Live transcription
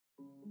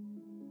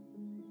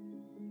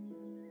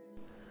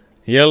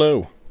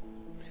Hello!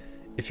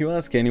 If you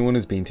ask anyone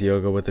who's been to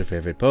yoga what their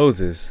favorite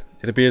pose is,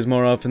 it appears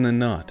more often than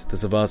not the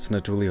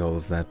Savassna truly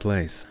holds that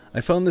place.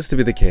 I found this to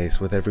be the case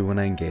with everyone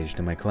I engaged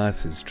in my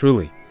classes,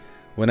 truly.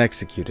 When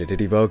executed, it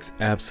evokes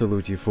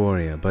absolute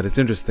euphoria, but it's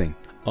interesting.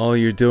 All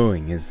you're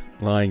doing is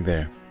lying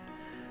there.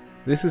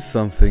 This is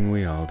something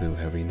we all do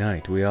every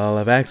night, we all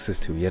have access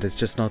to, yet it's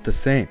just not the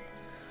same.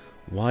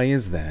 Why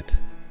is that?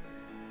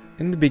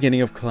 In the beginning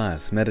of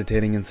class,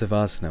 meditating in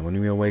Savassna, when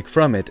we awake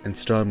from it and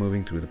start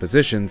moving through the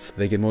positions,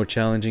 they get more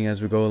challenging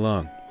as we go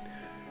along.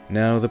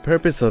 Now, the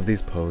purpose of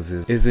these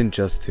poses isn't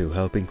just to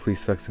help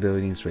increase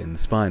flexibility and straighten the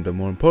spine, but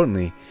more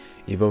importantly,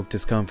 evoke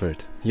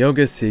discomfort.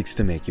 Yoga seeks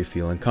to make you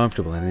feel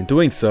uncomfortable, and in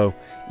doing so,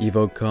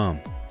 evoke calm,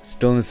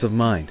 stillness of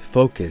mind,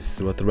 focus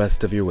throughout the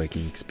rest of your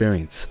waking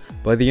experience.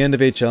 By the end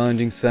of a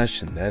challenging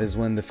session, that is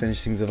when the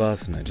finishing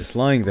Savassna, just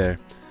lying there,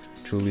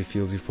 truly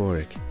feels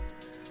euphoric.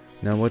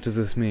 Now, what does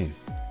this mean?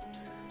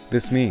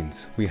 This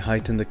means we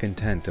heighten the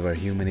content of our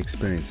human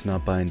experience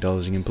not by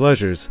indulging in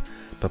pleasures,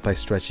 but by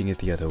stretching it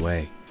the other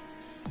way.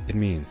 It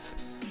means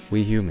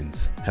we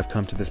humans have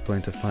come to this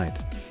plane to fight,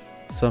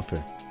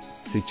 suffer,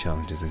 seek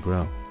challenges and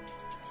grow.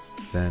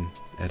 Then,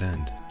 at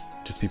end,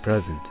 just be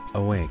present,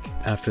 awake,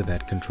 after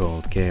that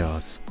controlled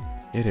chaos.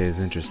 It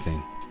is interesting.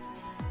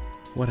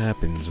 What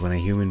happens when a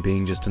human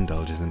being just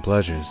indulges in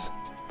pleasures?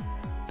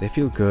 They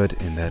feel good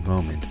in that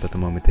moment, but the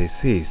moment they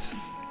cease,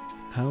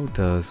 how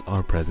does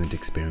our present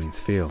experience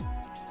feel?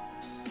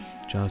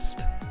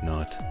 Just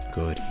not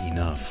good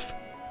enough.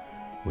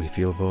 We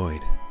feel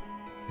void.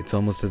 It's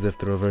almost as if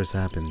the reverse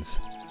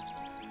happens.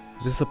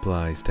 This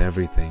applies to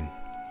everything.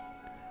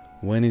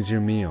 When is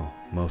your meal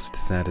most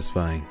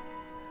satisfying?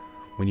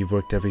 When you've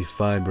worked every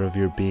fiber of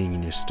your being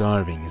and you're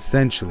starving,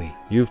 essentially,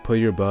 you've put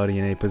your body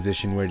in a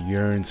position where it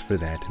yearns for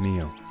that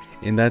meal.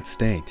 In that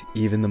state,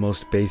 even the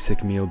most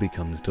basic meal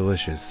becomes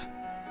delicious.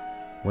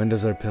 When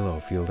does our pillow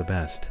feel the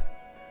best?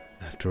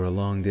 After a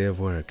long day of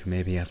work,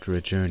 maybe after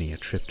a journey, a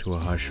trip to a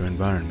harsher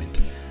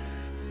environment.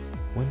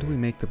 When do we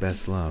make the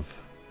best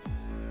love?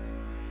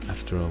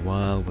 After a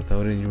while,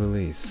 without any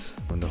release,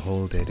 when the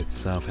whole date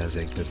itself has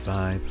a good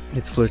vibe.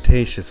 It's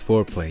flirtatious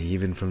foreplay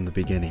even from the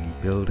beginning,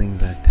 building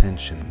that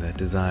tension, that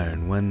desire,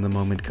 and when the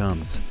moment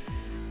comes,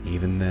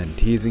 even then,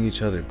 teasing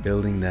each other,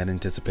 building that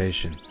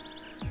anticipation.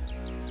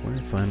 When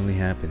it finally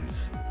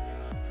happens,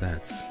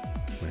 that's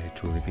when it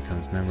truly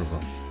becomes memorable.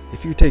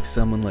 If you take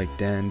someone like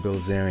Dan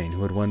Bilzerian,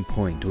 who at one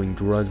point doing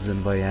drugs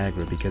and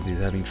Viagra because he's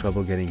having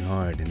trouble getting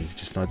hard and he's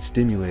just not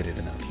stimulated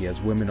enough, he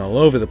has women all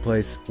over the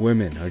place.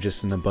 Women are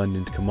just an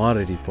abundant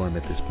commodity for him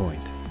at this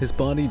point. His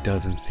body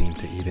doesn't seem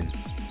to even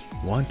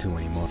want to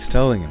anymore. It's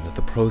telling him that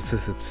the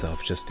process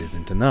itself just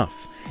isn't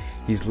enough.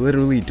 He's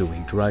literally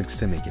doing drugs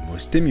to make it more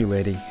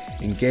stimulating,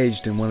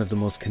 engaged in one of the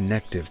most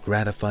connective,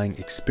 gratifying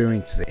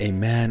experiences a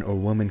man or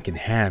woman can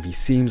have. He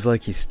seems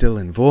like he's still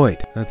in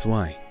void. That's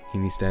why he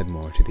needs to add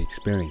more to the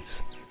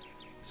experience.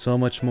 So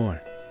much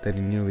more that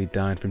he nearly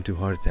died from 2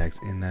 heart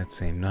attacks in that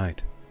same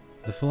night.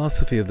 The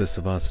philosophy of the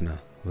Savassna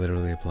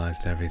literally applies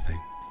to everything.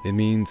 It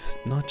means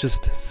not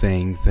just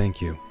saying thank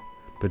you,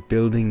 but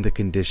building the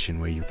condition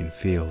where you can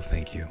feel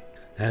thank you.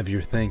 Have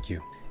your thank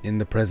you in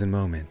the present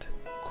moment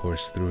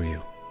course through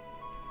you.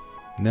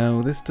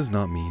 Now, this does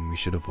not mean we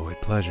should avoid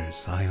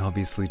pleasures. I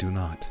obviously do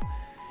not.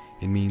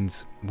 It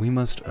means we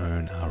must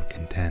earn our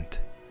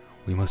content.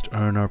 We must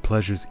earn our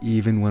pleasures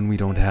even when we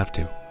don't have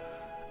to.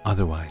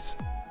 Otherwise,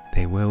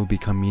 they will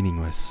become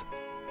meaningless.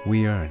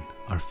 We earn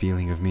our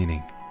feeling of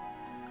meaning.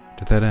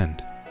 To that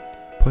end,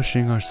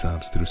 pushing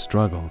ourselves through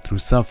struggle, through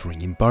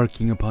suffering,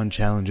 embarking upon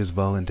challenges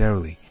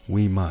voluntarily,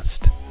 we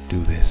must do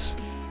this.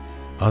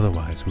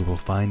 Otherwise, we will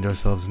find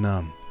ourselves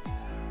numb,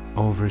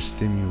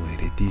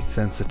 overstimulated,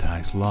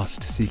 desensitized,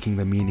 lost seeking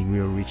the meaning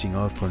we were reaching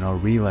out for, now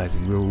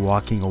realizing we were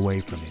walking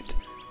away from it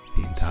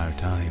the entire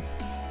time.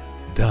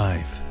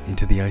 Dive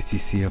into the icy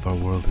sea of our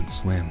world and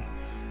swim,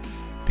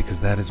 because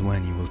that is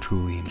when you will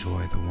truly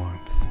enjoy the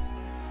warmth.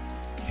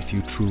 If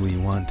you truly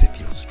want to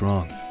feel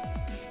strong,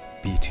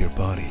 beat your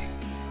body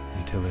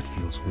until it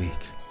feels weak.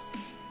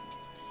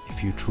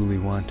 If you truly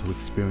want to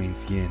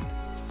experience yin,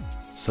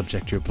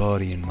 subject your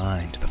body and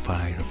mind to the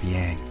fire of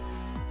yang.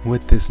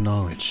 With this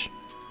knowledge,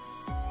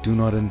 do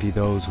not envy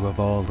those who have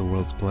all the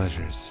world's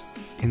pleasures.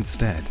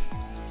 Instead,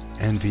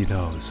 envy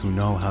those who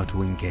know how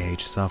to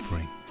engage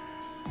suffering.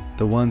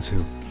 The ones who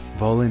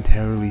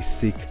voluntarily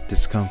seek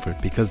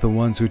discomfort, because the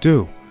ones who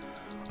do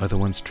are the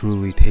ones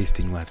truly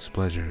tasting life's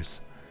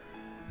pleasures.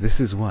 This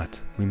is what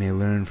we may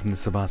learn from the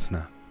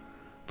Savassna,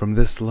 from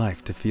this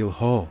life to feel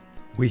whole.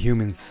 We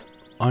humans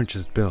aren't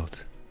just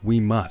built, we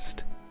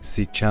must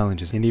seek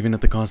challenges, and even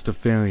at the cost of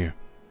failure,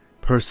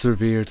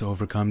 persevere to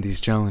overcome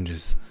these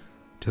challenges.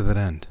 To that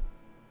end,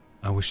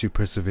 I wish you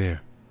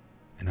persevere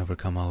and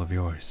overcome all of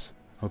yours.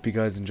 Hope you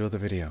guys enjoyed the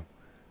video.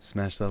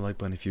 Smash that like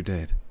button if you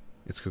did.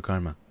 It's good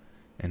karma.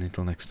 And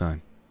until next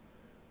time,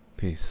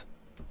 peace.